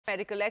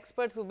Medical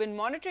experts who've been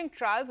monitoring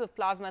trials of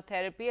plasma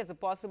therapy as a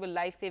possible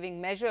life-saving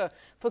measure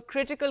for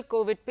critical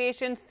COVID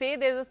patients say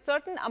there's a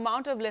certain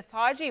amount of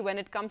lethargy when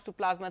it comes to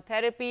plasma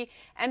therapy,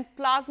 and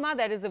plasma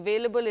that is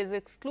available is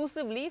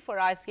exclusively for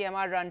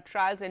ICMR-run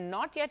trials and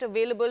not yet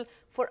available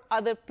for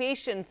other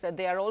patients.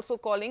 They are also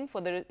calling for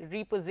the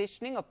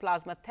repositioning of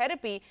plasma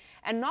therapy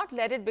and not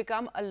let it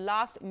become a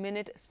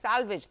last-minute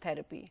salvage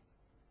therapy.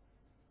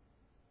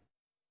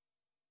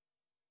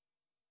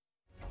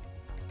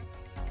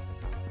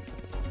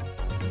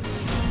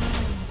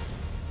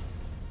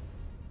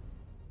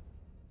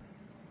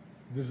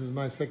 This is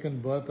my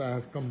second birth. I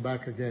have come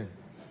back again.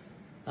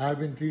 I have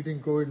been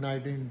treating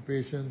COVID-19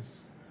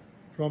 patients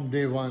from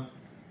day one,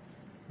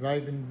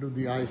 right into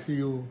the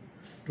ICU,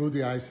 to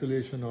the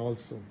isolation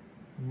also.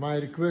 My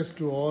request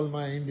to all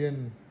my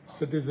Indian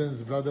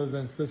citizens, brothers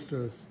and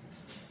sisters,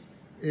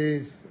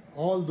 is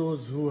all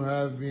those who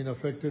have been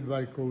affected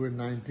by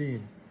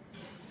COVID-19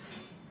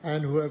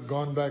 and who have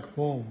gone back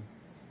home,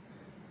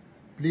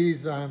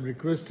 please, I am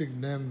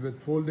requesting them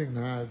with folding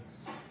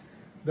hands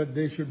that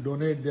they should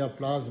donate their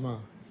plasma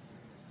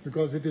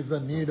because it is the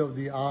need of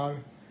the hour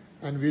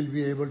and will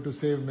be able to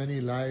save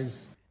many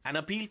lives. An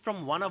appeal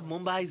from one of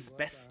Mumbai's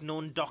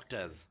best-known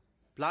doctors.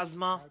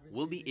 Plasma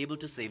will be able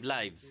to save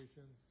lives.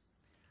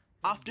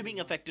 After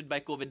being affected by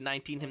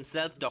COVID-19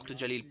 himself, Dr.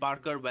 Jalil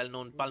Parker,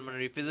 well-known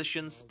pulmonary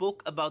physician,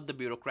 spoke about the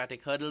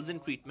bureaucratic hurdles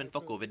in treatment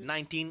for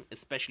COVID-19,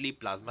 especially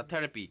plasma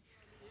therapy.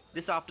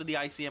 This after the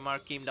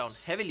ICMR came down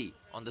heavily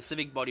on the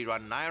civic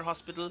body-run Nair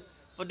Hospital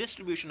for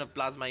distribution of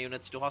plasma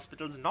units to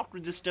hospitals not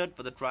registered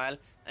for the trial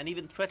and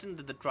even threatened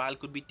that the trial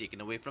could be taken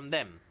away from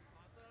them.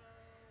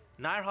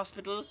 Nair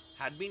Hospital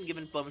had been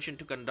given permission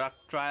to conduct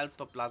trials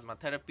for plasma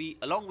therapy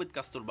along with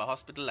Kasturba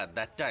Hospital at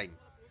that time.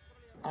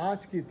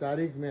 आज की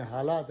तारीख में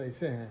हालात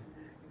ऐसे हैं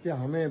कि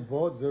हमें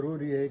बहुत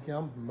ज़रूरी है कि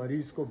हम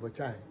मरीज़ को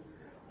बचाएं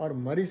और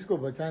मरीज़ को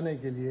बचाने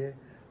के लिए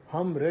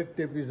हम रेड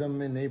टेपिज्म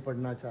में नहीं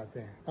पड़ना चाहते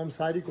हैं। हम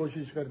सारी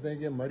कोशिश करते हैं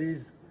कि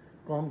मरीज़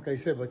को हम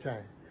कैसे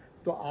बचाएं।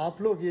 तो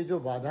आप लोग ये जो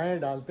बाधाएं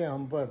डालते हैं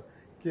हम पर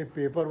कि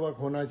पेपर वर्क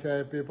होना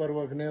चाहिए, पेपर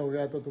वर्क नहीं हो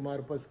गया तो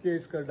तुम्हारे पास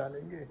केस कर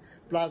डालेंगे,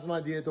 प्लाज्मा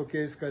दिए तो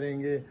केस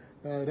करेंगे,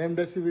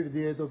 रेमडेसिविर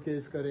दिए तो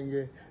केस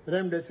करेंगे,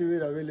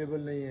 रेमडेसिविर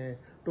अवेलेबल नहीं है,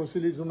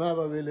 टोसिलिजुमैब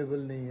अवेलेबल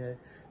नहीं है,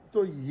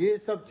 तो ये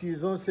सब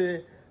चीज़ों से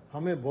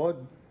हमें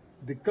बहुत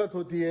दिक्कत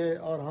होती है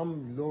और हम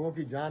लोगों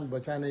की जान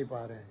बचा नहीं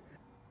पा रहे हैं.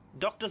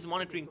 Doctors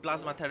monitoring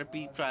plasma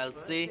therapy trials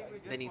say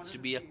there needs to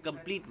be a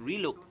complete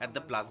relook at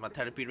the plasma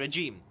therapy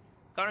regime.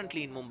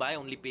 Currently in Mumbai,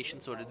 only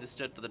patients who are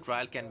registered for the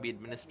trial can be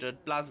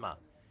administered plasma.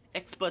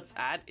 Experts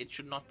add it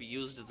should not be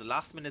used as a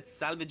last-minute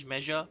salvage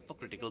measure for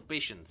critical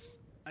patients.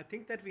 I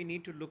think that we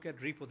need to look at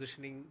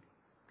repositioning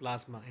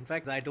plasma. In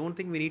fact, I don't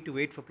think we need to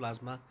wait for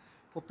plasma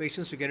for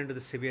patients to get into the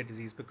severe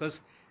disease,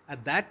 because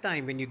at that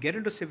time, when you get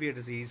into severe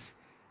disease,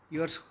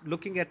 you are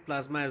looking at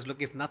plasma as,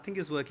 look, if nothing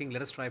is working,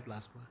 let us try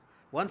plasma.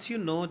 Once you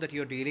know that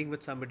you're dealing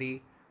with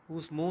somebody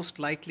who's most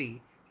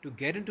likely to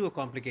get into a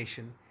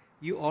complication,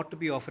 you ought to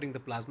be offering the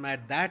plasma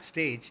at that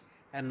stage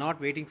and not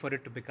waiting for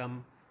it to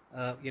become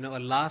a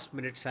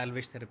last-minute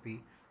salvage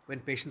therapy when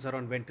patients are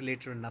on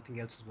ventilator and nothing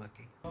else is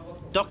working.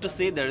 Doctors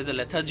say there is a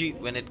lethargy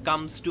when it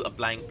comes to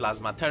applying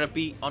plasma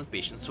therapy on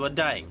patients who are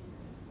dying.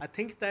 I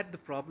think that the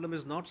problem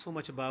is not so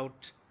much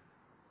about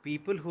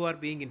people who are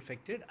being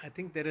infected. I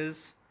think there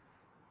is,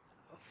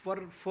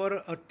 for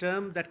a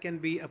term that can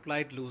be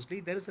applied loosely,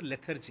 there is a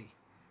lethargy.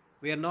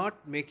 We are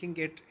not making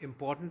it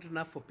important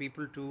enough for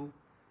people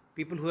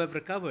who have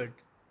recovered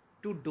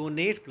to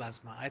donate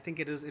plasma. I think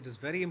it is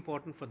very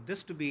important for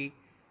this to be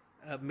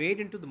made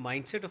into the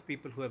mindset of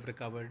people who have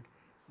recovered,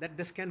 that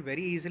this can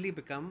very easily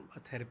become a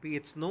therapy.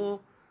 It's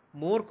no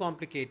more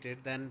complicated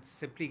than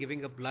simply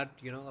giving a blood,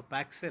 a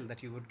pack cell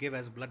that you would give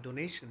as blood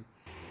donation.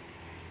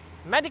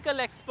 Medical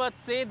experts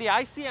say the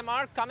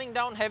ICMR coming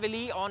down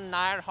heavily on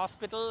Nair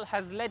Hospital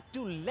has led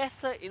to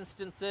lesser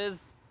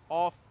instances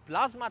of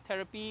plasma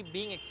therapy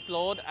being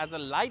explored as a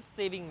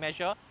life-saving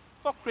measure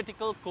for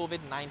critical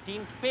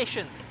COVID-19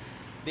 patients.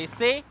 They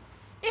say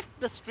if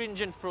the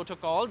stringent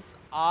protocols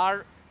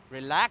are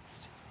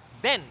relaxed,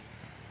 then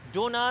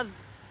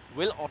donors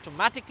will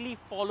automatically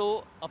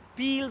follow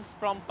appeals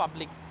from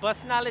public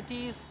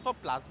personalities for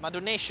plasma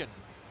donation.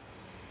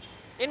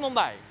 In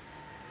Mumbai,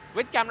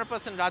 with camera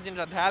person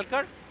Rajendra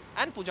Dhyalkar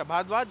and Pooja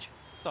Bhardwaj,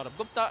 Saurabh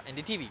Gupta,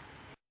 NDTV.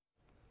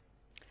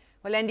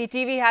 Well,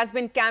 NDTV has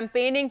been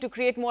campaigning to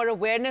create more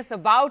awareness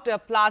about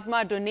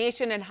plasma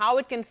donation and how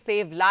it can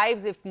save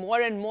lives if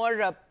more and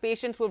more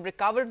patients who have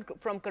recovered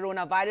from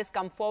coronavirus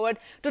come forward.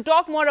 To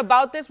talk more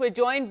about this, we're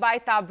joined by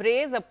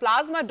Tabrez, a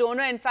plasma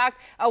donor, in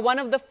fact, one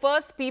of the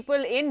first people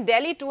in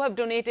Delhi to have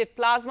donated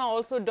plasma.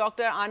 Also,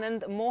 Dr.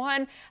 Anand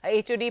Mohan,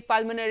 HOD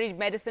Pulmonary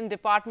Medicine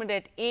Department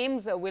at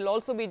AIIMS, will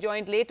also be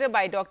joined later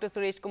by Dr.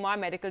 Suresh Kumar,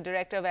 Medical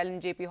Director of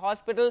LNJP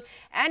Hospital,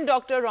 and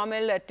Dr.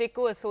 Romil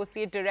Tikku,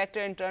 Associate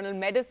Director, Internal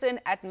Medicine.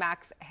 medicine at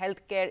Max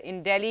Healthcare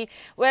in Delhi.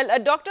 Well,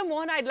 Dr.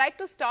 Mohan, I'd like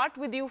to start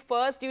with you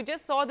first. You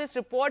just saw this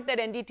report that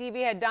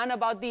NDTV had done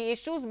about the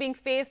issues being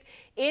faced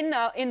in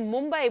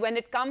Mumbai when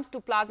it comes to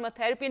plasma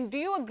therapy. And do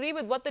you agree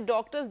with what the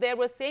doctors there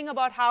were saying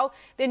about how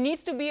there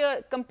needs to be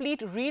a complete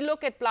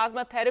relook at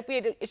plasma therapy?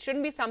 It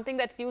shouldn't be something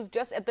that's used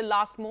just at the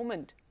last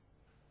moment.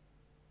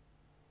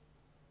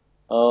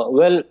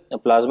 Well,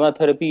 plasma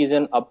therapy is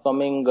an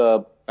upcoming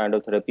kind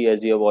of therapy,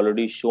 as you have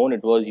already shown.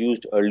 It was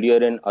used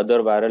earlier in other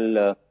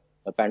viral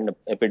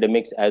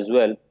epidemics as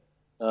well.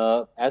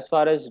 As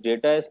far as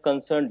data is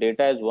concerned,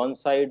 data is one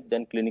side,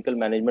 then clinical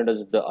management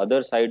is the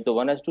other side. So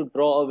one has to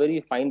draw a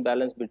very fine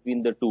balance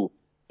between the two.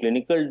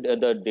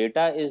 The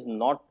data is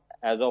not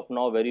as of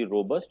now very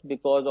robust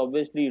because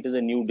obviously it is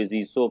a new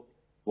disease. So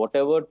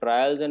whatever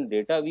trials and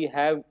data we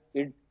have,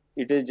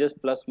 it is just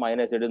plus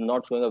minus. It is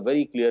not showing a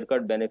very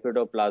clear-cut benefit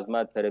of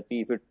plasma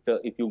therapy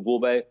if you go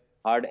by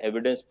hard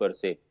evidence per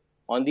se.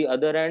 On the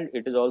other hand,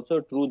 it is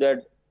also true that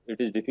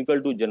it is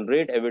difficult to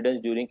generate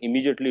evidence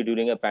immediately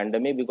during a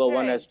pandemic because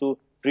one has to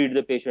treat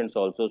the patients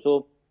also.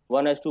 So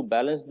one has to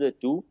balance the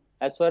two.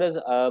 As far as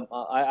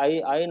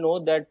I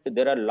know that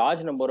there are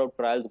large number of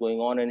trials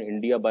going on in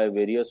India by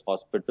various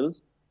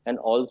hospitals, and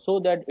also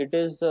that it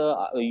is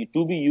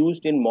to be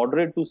used in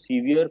moderate to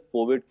severe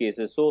COVID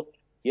cases. So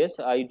yes,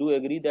 I do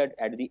agree that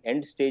at the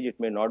end stage, it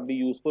may not be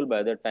useful.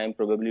 By that time,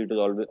 probably it is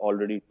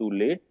already too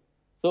late.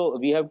 So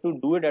we have to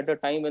do it at a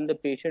time when the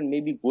patient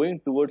may be going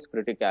towards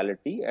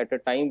criticality, at a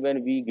time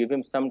when we give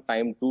him some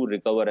time to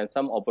recover and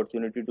some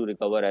opportunity to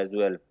recover as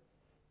well.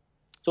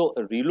 So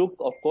relook,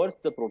 of course,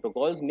 the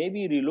protocols may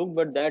be relooked,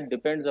 but that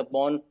depends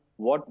upon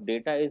what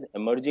data is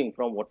emerging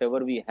from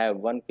whatever we have.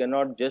 One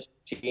cannot just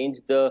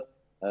change the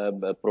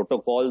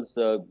protocols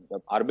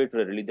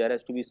arbitrarily. There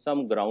has to be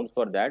some grounds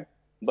for that.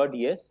 But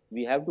yes,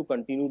 we have to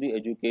continue the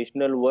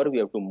educational work. We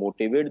have to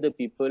motivate the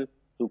people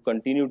to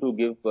continue to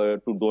give,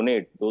 to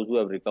donate those who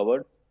have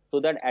recovered, so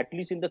that at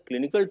least in the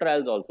clinical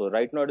trials also,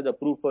 right now it is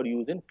approved for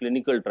use in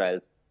clinical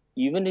trials.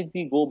 Even if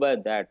we go by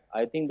that,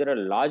 I think there are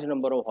a large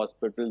number of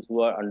hospitals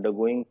who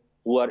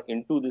are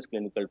into this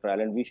clinical trial,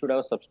 and we should have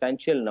a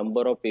substantial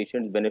number of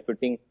patients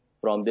benefiting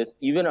from this,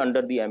 even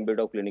under the ambit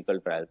of clinical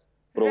trials,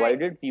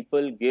 provided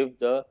people give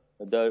the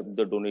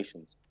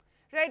donations.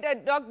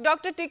 Right.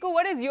 Dr. Tikku,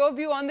 what is your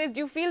view on this? Do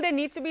you feel there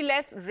needs to be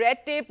less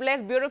red tape,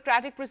 less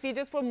bureaucratic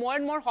procedures for more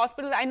and more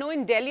hospitals? I know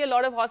in Delhi, a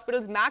lot of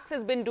hospitals, Max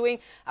has been doing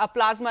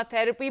plasma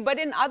therapy, but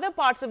in other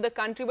parts of the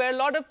country where a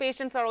lot of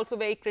patients are also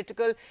very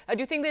critical, do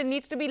you think there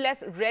needs to be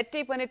less red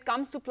tape when it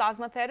comes to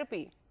plasma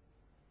therapy?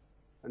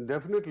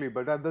 Definitely,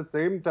 but at the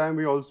same time,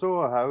 we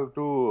also have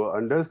to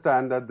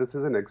understand that this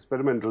is an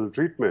experimental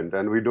treatment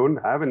and we don't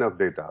have enough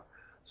data.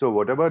 So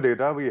whatever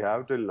data we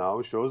have till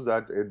now shows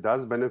that it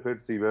does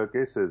benefit severe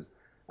cases.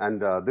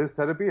 And this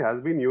therapy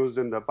has been used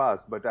in the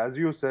past, but as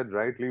you said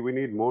rightly, we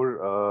need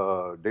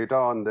more data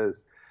on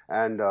this.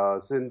 And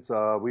since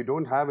we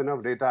don't have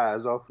enough data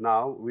as of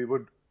now, we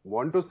would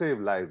want to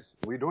save lives.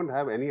 We don't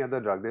have any other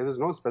drug. There is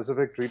no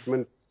specific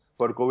treatment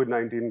for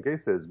COVID-19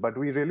 cases, but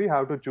we really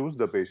have to choose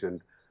the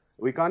patient.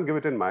 We can't give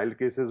it in mild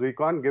cases. We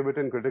can't give it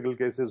in critical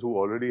cases who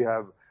already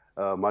have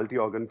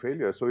multi-organ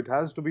failure. So it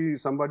has to be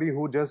somebody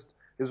who just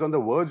is on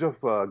the verge of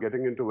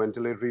getting into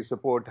ventilatory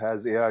support,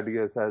 has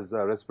ARDS, has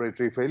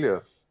respiratory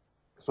failure.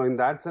 So in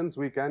that sense,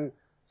 we can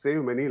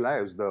save many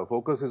lives. The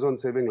focus is on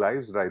saving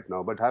lives right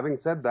now. But having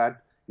said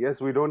that, yes,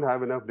 we don't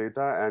have enough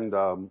data,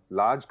 and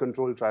large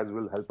control trials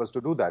will help us to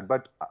do that.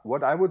 But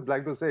what I would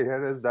like to say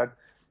here is that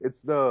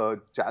it's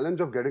the challenge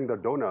of getting the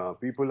donor.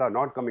 People are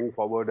not coming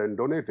forward and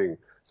donating.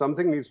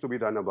 Something needs to be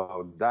done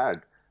about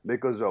that,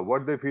 because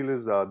what they feel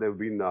is they've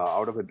been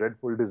out of a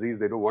dreadful disease.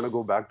 They don't want to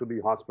go back to the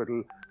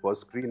hospital for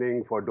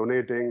screening, for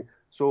donating.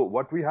 So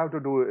what we have to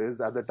do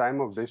is, at the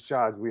time of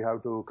discharge, we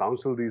have to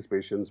counsel these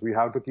patients. We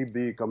have to keep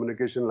the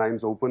communication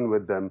lines open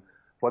with them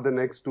for the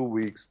next 2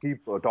 weeks,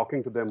 keep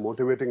talking to them,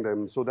 motivating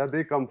them so that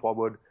they come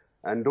forward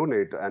and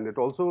donate. And it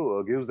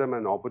also gives them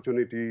an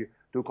opportunity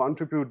to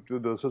contribute to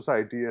the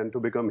society and to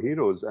become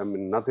heroes. I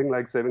mean, nothing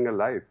like saving a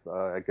life.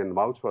 I can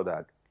vouch for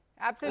that.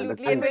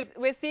 Absolutely, and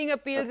we're seeing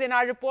appeals in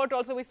our report.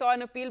 Also, we saw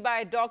an appeal by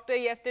a doctor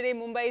yesterday.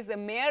 Mumbai's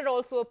mayor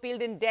also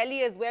appealed in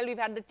Delhi as well. We've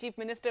had the chief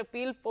minister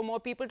appeal for more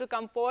people to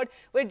come forward.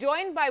 We're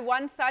joined by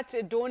one such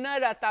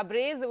donor,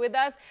 Tabrez, with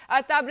us.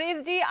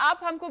 Tabrez ji, आप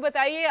हमको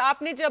बताइए,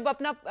 आपने जब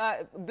अपना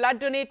blood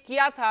donate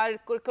किया था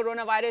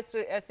corona virus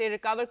से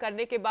recover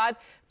करने के बाद,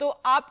 तो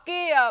आप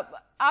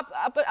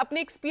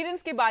अपने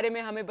एक्सपीरियंस के बारे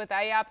में हमें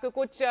बताइए. आपको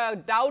कुछ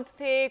डाउट्स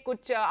थे,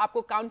 कुछ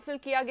आपको काउंसिल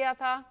किया गया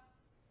था?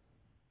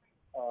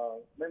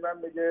 नहीं मैम,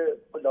 मुझे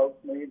कोई डाउट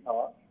नहीं था,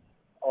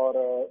 और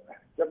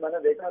जब मैंने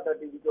देखा था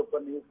टीवी के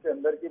ऊपर न्यूज के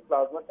अंदर कि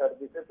प्लाज्मा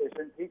थेरेपी से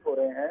पेशेंट ठीक हो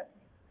रहे हैं,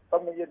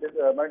 तब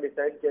मैंने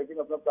डिसाइड किया कि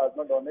मैं अपना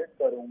प्लाज्मा डोनेट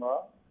करूंगा.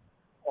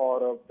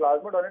 और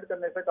प्लाज्मा डोनेट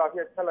करने से काफी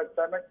अच्छा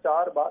लगता है. मैं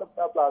 4 बार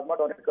अपना प्लाज्मा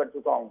डोनेट कर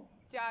चुका हूँ,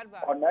 4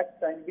 बार, और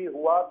नेक्स्ट टाइम भी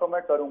हुआ तो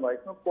मैं करूंगा.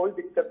 इसमें कोई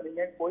दिक्कत नहीं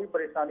है, कोई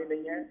परेशानी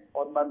नहीं है.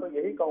 और मैं तो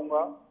यही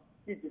कहूंगा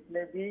कि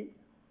जितने भी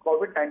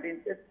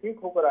कोविड-19 से ठीक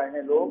होकर आए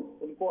हैं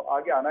लोग, उनको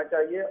आगे आना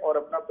चाहिए और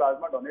अपना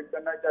प्लाज्मा डोनेट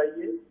करना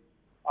चाहिए।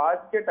 आज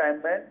के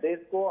टाइम में देश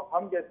को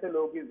हम जैसे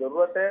लोगों की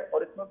जरूरत है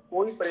और इसमें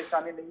कोई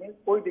परेशानी नहीं है,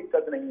 कोई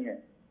दिक्कत नहीं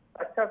है।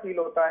 अच्छा फील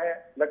होता है,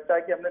 लगता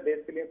है कि हमने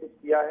देश के लिए कुछ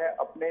किया है,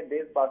 अपने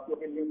देशवासियों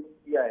के लिए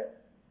कुछ किया है।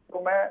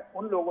 तो मैं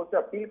उन लोगों से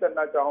अपील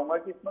करना चाहूंगा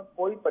कि इसमें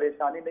कोई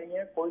परेशानी नहीं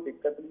है, कोई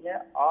दिक्कत नहीं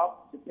है।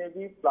 आप जितने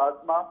भी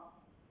प्लाज्मा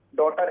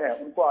डोनर है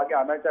उनको आगे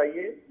आना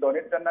चाहिए,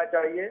 डोनेट करना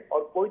चाहिए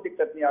और कोई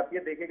दिक्कत नहीं आती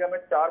है। देखिएगा, मैं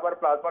 4 बार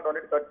प्लाज्मा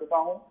डोनेट कर चुका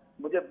हूं,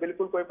 मुझे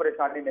बिल्कुल कोई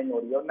परेशानी नहीं हो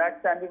रही है और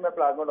नेक्स्ट टाइम भी मैं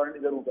प्लाज्मा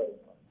डोनेट जरूर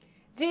करूंगा।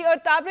 जी, और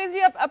ताबरेज जी,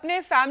 आप अपने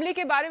फैमिली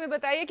के बारे में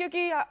बताइए, क्योंकि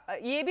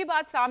ये भी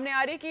बात सामने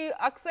आ रही है कि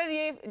अक्सर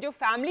ये जो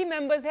फैमिली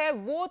मेंबर्स है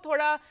वो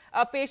थोड़ा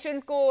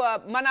पेशेंट को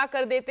मना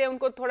कर देते हैं,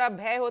 उनको थोड़ा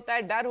भय होता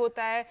है, डर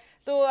होता है,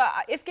 तो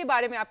इसके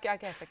बारे में आप क्या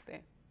कह सकते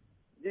हैं?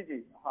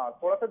 जी, हाँ,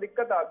 थोड़ा सा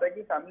दिक्कत आता है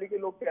कि फैमिली के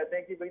लोग कहते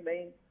हैं कि भाई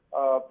नहीं,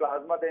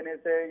 प्लाज्मा देने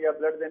से या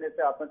ब्लड देने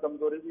से आप में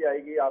कमजोरी भी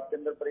आएगी, आपके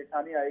अंदर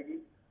परेशानी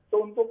आएगी। तो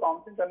उनको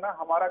काउंसलिंग करना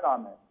हमारा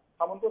काम है,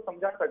 हम उनको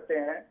समझा सकते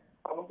हैं,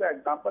 हम उनको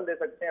एग्जाम्पल दे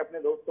सकते हैं अपने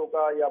दोस्तों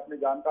का या अपने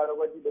जानकारों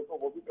का कि देखो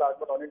वो भी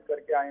प्लाज्मा डोनेट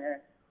करके आए हैं,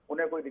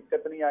 उन्हें कोई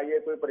दिक्कत नहीं आई है,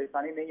 कोई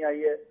परेशानी नहीं आई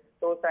है।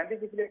 तो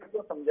साइंटिफिकली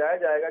तो समझाया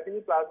जाएगा कि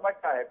प्लाज्मा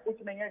क्या है,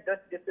 कुछ नहीं है,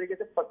 जस्ट जिस तरीके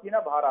से पसीना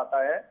बाहर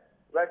आता है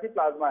वैसे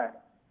प्लाज्मा है।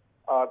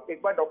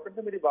 एक बार डॉक्टर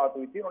से मेरी बात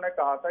हुई थी, उन्होंने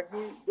कहा था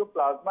कि जो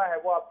प्लाज्मा है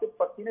वो आपके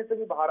पसीने से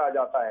भी बाहर आ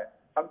जाता है।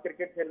 हम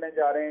क्रिकेट खेलने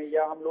जा रहे हैं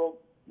या हम लोग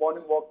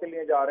मॉर्निंग वॉक के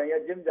लिए जा रहे हैं या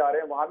जिम जा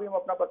रहे हैं, वहां भी हम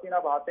अपना पसीना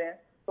बहाते हैं।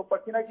 तो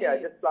पसीना क्या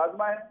है? जस्ट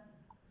प्लाज्मा है।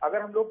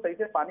 अगर हम लोग सही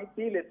से पानी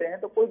पी लेते हैं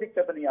तो कोई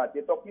दिक्कत नहीं आती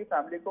है। तो अपनी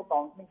फैमिली को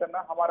काउंसलिंग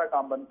करना हमारा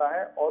काम बनता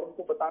है और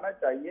उनको बताना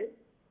चाहिए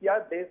कि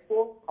यार देश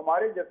को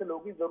हमारे जैसे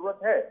लोगों की जरूरत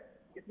है,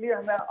 इसलिए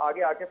हमें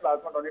आगे आके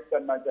प्लाज्मा डोनेट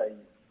करना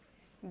चाहिए।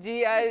 जी,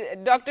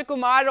 Dr.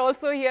 Kumar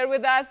also here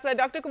with us.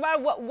 Dr. Kumar,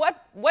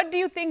 what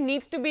do you think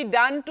needs to be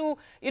done to,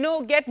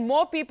 get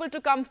more people to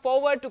come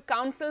forward, to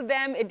counsel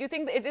them? Do you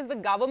think it is the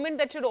government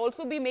that should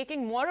also be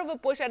making more of a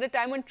push at a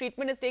time when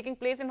treatment is taking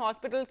place in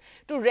hospitals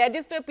to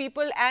register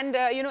people and,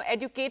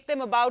 educate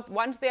them about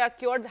once they are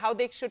cured, how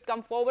they should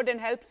come forward and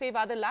help save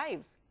other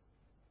lives?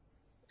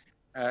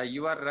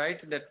 You are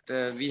right that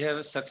we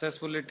have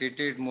successfully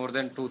treated more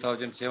than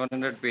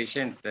 2,700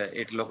 patients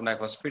at Loknayak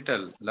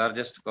Hospital,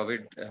 largest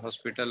COVID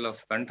hospital of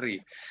country.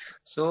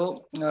 So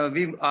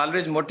we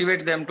always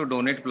motivate them to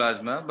donate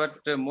plasma, but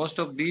most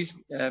of these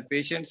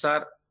patients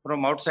are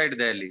from outside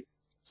Delhi.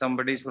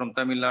 Somebody is from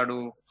Tamil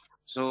Nadu.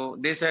 So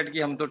they said कि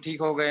हम तो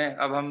ठीक हो गए,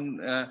 अब हम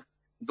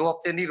 2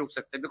 हफ्ते नहीं रुक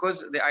सकते,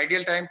 because the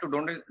ideal time to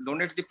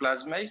donate the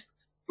plasma is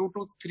 2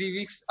 to 3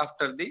 weeks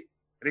after the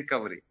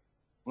recovery.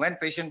 When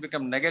patient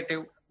become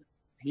negative,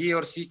 he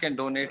or she can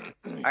donate.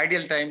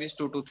 Ideal time is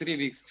 2 to 3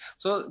 weeks.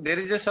 So there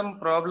is just some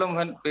problem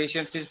when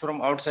patients is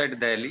from outside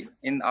Delhi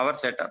in our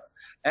setup,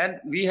 and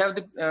we have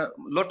the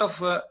lot of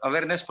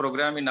awareness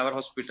program in our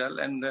hospital,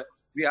 and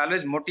we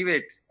always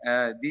motivate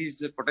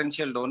these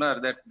potential donor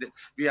that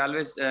we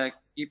always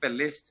keep a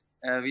list.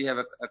 We have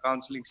a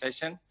counseling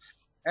session,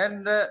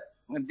 and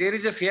there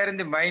is a fear in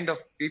the mind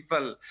of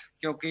people,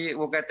 क्योंकि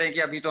वो कहते हैं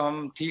कि अभी तो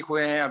हम ठीक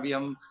हुए हैं, अभी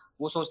हम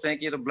वो सोचते हैं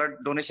कि ये तो ब्लड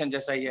डोनेशन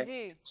जैसा ही है।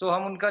 सो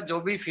हम उनका जो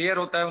भी फियर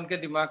होता है उनके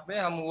दिमाग में,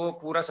 हम वो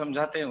पूरा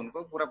समझाते हैं,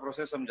 उनको पूरा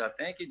प्रोसेस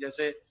समझाते हैं कि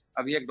जैसे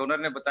अभी एक डोनर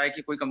ने बताया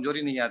कि कोई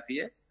कमजोरी नहीं आती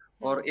है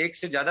और 1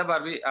 से ज्यादा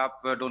बार भी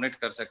आप डोनेट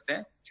कर सकते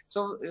हैं।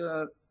 सो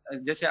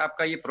जैसे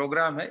आपका ये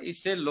प्रोग्राम है,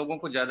 इससे लोगों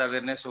को ज्यादा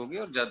अवेयरनेस होगी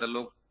और ज्यादा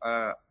लोग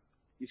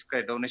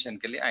इसका डोनेशन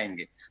के लिए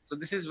आएंगे। So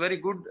this is very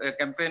good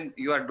campaign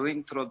you are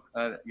doing through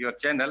your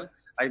channel.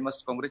 I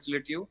must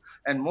congratulate you,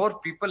 and more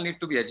people need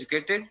to be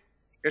educated.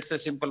 It's a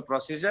simple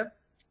procedure.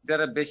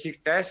 There are basic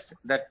tests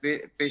that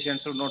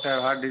patients who not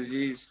have heart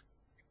disease,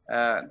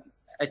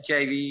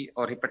 HIV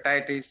or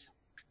hepatitis.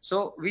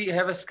 So we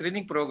have a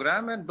screening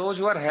program, and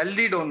those who are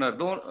healthy donor,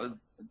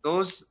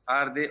 those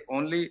are the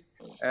only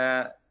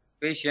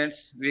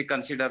patients we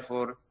consider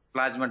for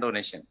plasma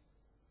donation.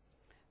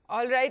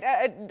 All right,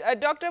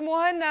 Dr.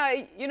 Mohan,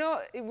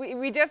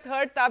 we just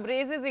heard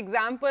Tabrez's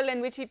example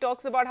in which he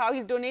talks about how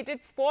he's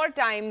donated 4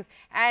 times,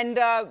 and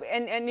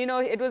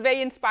it was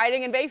very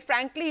inspiring, and very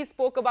frankly he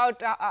spoke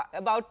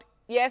about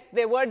yes,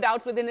 there were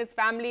doubts within his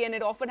family, and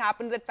it often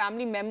happens that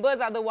family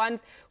members are the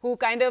ones who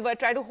kind of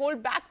try to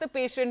hold back the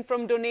patient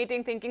from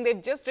donating, thinking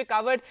they've just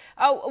recovered.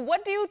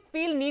 What do you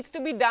feel needs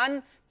to be done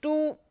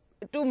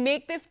to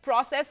make this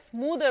process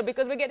smoother,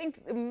 because we're getting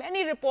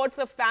many reports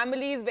of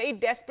families very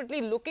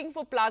desperately looking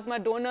for plasma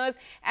donors,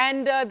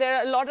 and there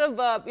are a lot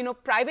of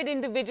private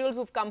individuals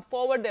who've come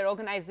forward, there are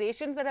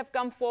organizations that have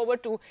come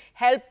forward to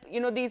help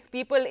these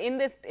people in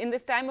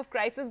this time of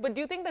crisis. But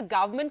do you think the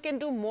government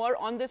can do more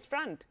on this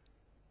front?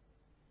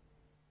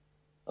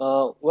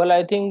 Well,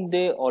 I think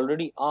they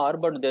already are,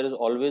 but there is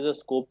always a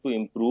scope to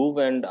improve,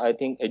 and I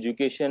think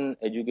education,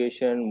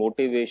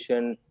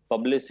 motivation,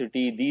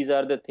 publicity, these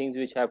are the things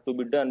which have to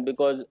be done,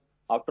 because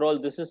after all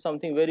this is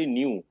something very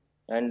new,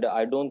 and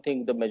I don't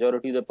think the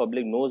majority of the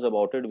public knows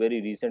about it. Very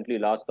recently,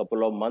 last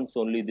couple of months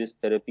only, this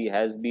therapy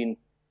has been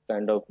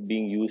kind of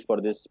being used for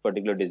this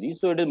particular disease.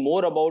 So it is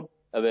more about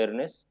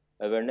awareness,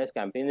 awareness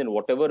campaigns in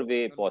whatever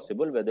way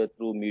possible, whether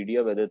through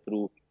media, whether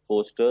through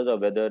posters, or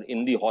whether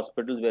in the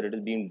hospitals where it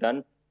is being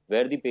done,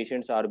 where the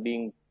patients are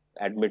being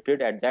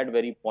admitted. At that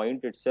very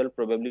point itself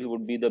probably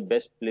would be the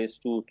best place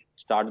to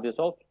start this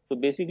off. So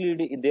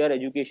basically there are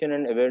education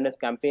and awareness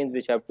campaigns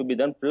which have to be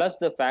done, plus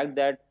the fact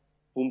that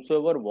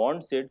whomsoever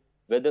wants it,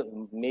 whether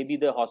maybe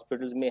the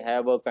hospitals may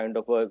have a kind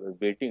of a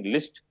waiting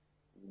list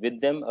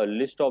with them, a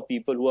list of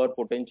people who are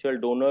potential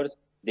donors.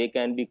 They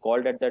can be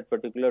called at that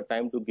particular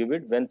time to give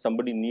it when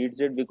somebody needs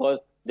it, because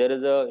there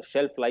is a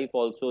shelf life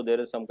also. There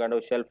is some kind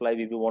of shelf life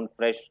if you want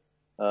fresh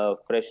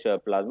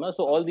plasma.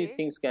 So all these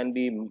things can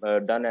be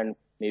done, and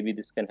maybe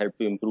this can help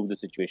to improve the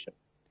situation.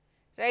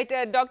 Right.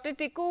 Dr.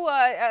 Tikku,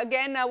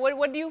 again,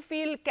 what do you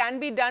feel can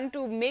be done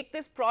to make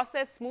this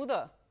process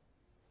smoother?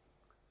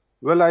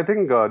 Well, I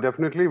think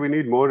definitely we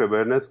need more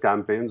awareness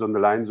campaigns on the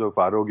lines of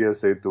Arogya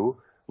Setu,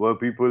 where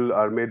people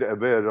are made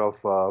aware of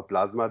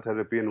plasma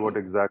therapy and what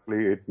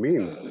exactly it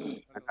means.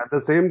 And at the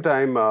same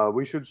time,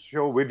 we should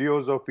show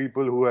videos of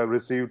people who have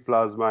received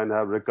plasma and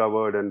have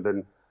recovered, and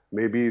then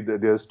maybe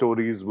their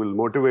stories will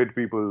motivate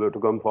people to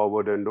come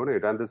forward and donate.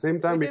 And at the same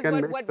time, Which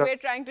is what we're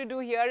trying to do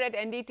here at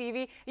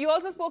NDTV. You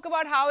also spoke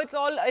about how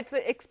it's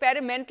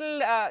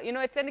experimental,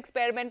 it's an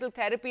experimental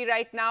therapy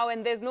right now,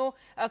 and there's no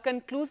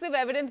conclusive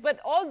evidence. But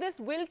all this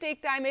will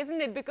take time,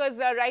 isn't it? Because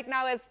right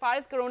now, as far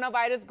as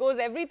coronavirus goes,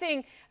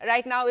 everything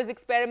right now is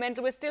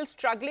experimental. We're still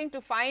struggling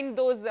to find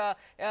those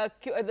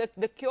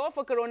the cure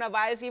for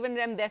coronavirus. Even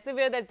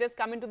remdesivir that's just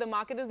come into the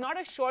market is not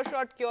a short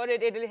cure.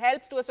 It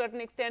helps to a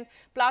certain extent.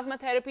 Plasma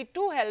therapy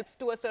too helps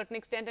to a certain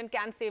extent and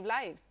can save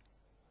lives.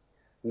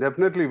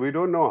 Definitely, we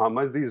don't know how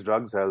much these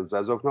drugs help.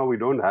 As of now, we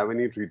don't have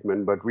any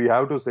treatment, but we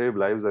have to save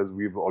lives, as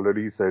we've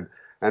already said.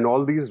 And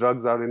all these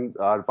drugs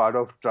are part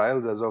of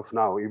trials as of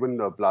now. Even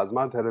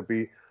plasma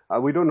therapy,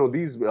 we don't know.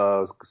 These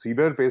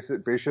severe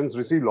patients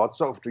receive lots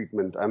of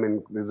treatment. I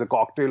mean, there's a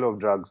cocktail of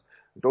drugs.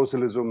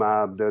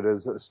 Tocilizumab, there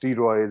is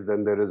steroids,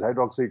 then there is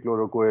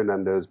hydroxychloroquine,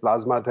 and there is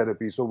plasma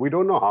therapy. So we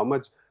don't know how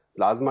much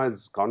plasma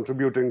is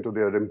contributing to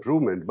their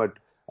improvement, but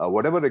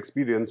whatever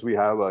experience we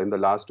have in the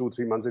last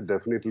 2-3 months, it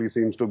definitely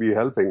seems to be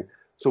helping.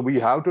 So we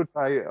have to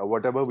try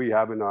whatever we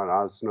have in our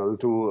arsenal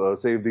to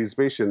save these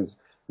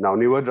patients. Now,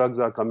 newer drugs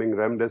are coming,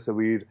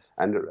 remdesivir,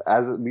 and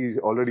as we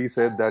already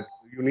said that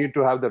you need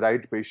to have the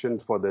right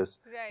patient for this.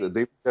 Right. So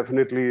they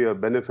definitely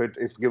benefit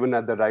if given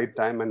at the right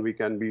time, and we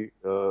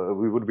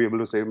would be able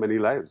to save many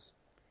lives.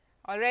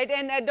 All right.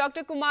 And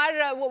Dr.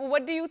 Kumar,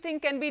 what do you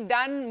think can be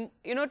done,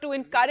 to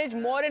encourage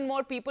more and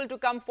more people to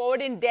come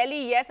forward? In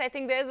Delhi, yes, I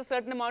think there is a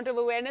certain amount of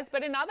awareness,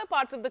 but in other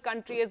parts of the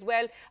country as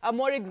well,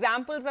 more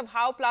examples of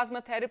how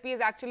plasma therapy has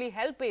actually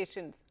helped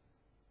patients.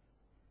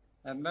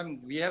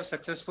 Ma'am, we have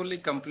successfully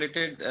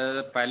completed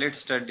a pilot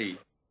study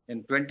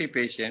in 20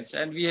 patients,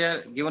 and we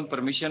are given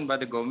permission by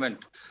the government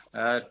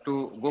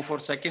to go for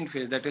second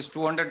phase. That is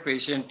 200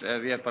 patients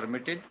we are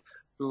permitted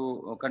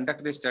to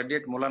conduct the study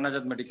at Maulana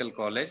Azad Medical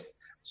College.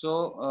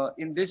 So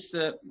in this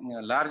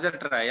larger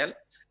trial,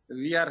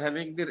 we are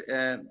having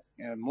the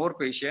more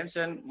patients,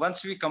 and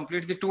once we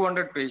complete the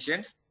 200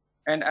 patients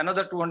and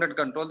another 200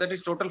 control, that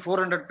is total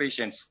 400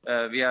 patients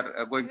we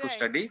are going to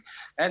study,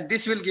 and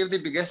this will give the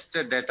biggest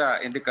data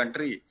in the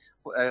country.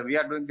 We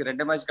are doing the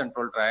randomized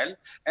control trial,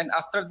 and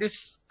after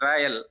this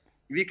trial,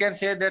 we can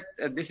say that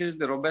this is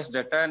the robust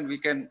data, and we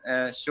can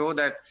show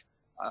that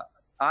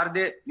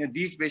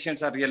these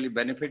patients are really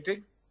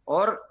benefited,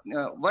 or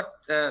what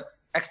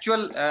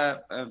actual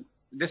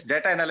this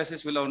data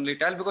analysis will only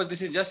tell, because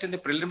this is just in the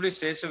preliminary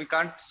stage, so we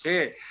can't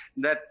say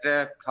that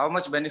how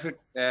much benefit.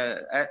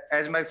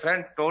 As my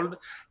friend told,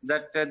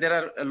 that there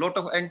are a lot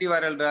of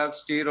antiviral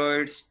drugs,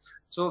 steroids.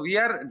 So we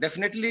are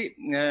definitely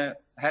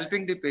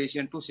helping the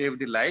patient to save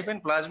the life,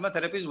 and plasma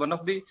therapy is one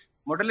of the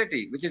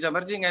modality which is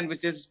emerging and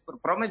which is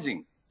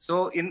promising.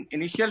 So in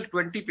initial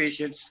 20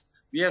 patients,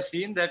 we have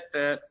seen that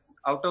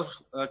out of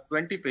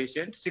 20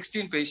 patients,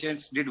 16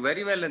 patients did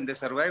very well, and they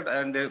survived,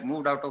 and they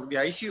moved out of the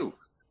ICU.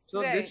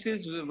 So this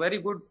is very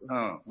good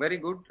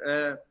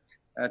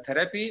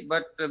therapy,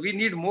 but we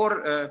need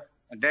more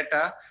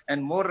data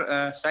and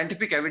more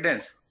scientific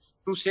evidence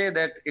to say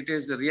that it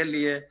is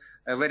really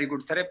a very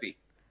good therapy.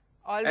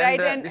 All right,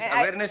 and this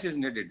awareness is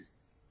needed.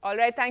 All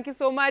right, thank you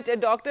so much,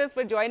 doctors,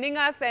 for joining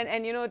us and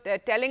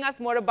telling us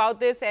more about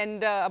this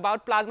and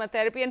about plasma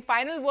therapy. And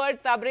final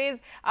word, Tabrez,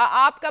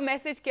 आपका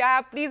message क्या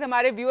है? Please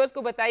हमारे viewers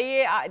को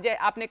बताइए.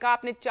 आपने कहा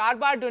आपने 4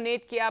 बार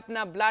donate किया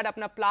अपना ब्लड,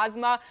 अपना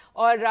प्लाज्मा,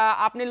 और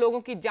आपने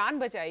लोगों की जान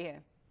बचाई है.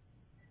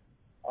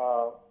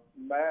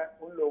 मैं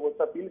उन लोगों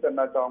से अपील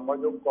करना चाहूंगा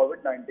जो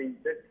कोविड-19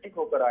 से ठीक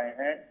होकर आए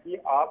हैं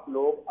कि आप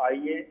लोग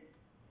आइए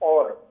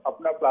और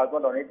अपना प्लाज्मा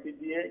डोनेट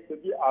कीजिए,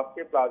 क्योंकि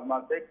आपके प्लाज्मा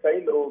से कई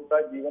लोगों का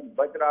जीवन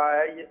बच रहा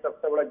है. ये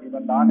सबसे बड़ा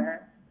जीवन दान है,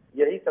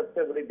 यही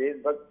सबसे बड़ी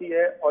देशभक्ति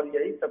है, और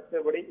यही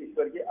सबसे बड़ी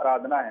ईश्वर की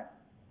आराधना है.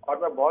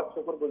 और मैं बहुत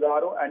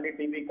शुक्रगुजार हूँ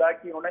NDTV का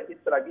कि उन्होंने इस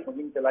तरह की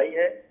मुहिम चलाई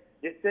है,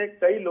 जिससे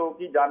कई लोगों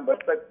की जान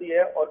बच सकती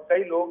है, और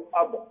कई लोग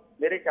अब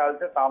मेरे ख्याल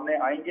से सामने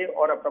आएंगे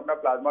और अपना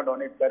प्लाज्मा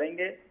डोनेट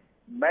करेंगे.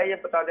 मैं ये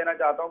बता देना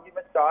चाहता हूँ कि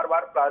मैं 4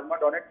 बार प्लाज्मा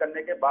डोनेट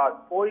करने के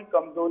बाद कोई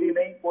कमजोरी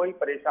नहीं, कोई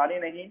परेशानी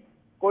नहीं,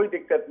 कोई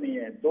दिक्कत नहीं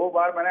है। 2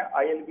 बार मैंने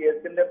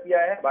ILBS के अंदर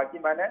किया है, बाकी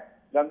मैंने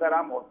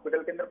गंगाराम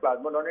हॉस्पिटल के अंदर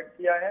प्लाज्मा डोनेट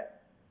किया है।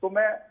 तो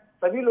मैं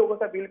सभी लोगों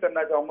से अपील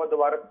करना चाहूंगा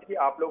दोबारा कि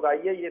आप लोग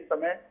आइए, ये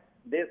समय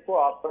देश को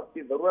आप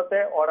सबकी जरूरत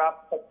है और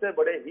आप सबसे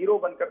बड़े हीरो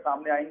बनकर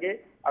सामने आएंगे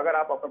अगर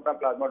आप अपना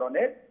प्लाज्मा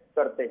डोनेट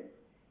करते हैं।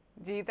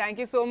 Gee, thank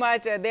you so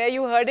much. There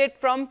you heard it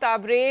from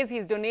Tabriz.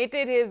 He's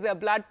donated his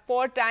blood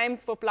 4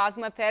 times for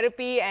plasma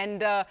therapy,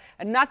 and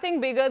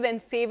nothing bigger than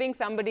saving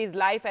somebody's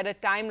life at a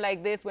time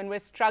like this when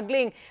we're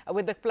struggling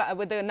with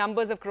the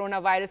numbers of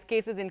coronavirus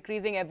cases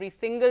increasing every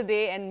single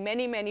day and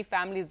many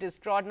families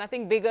distraught.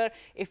 Nothing bigger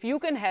if you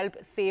can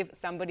help save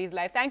somebody's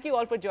life. Thank you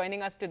all for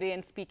joining us today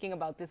and speaking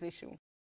about this issue.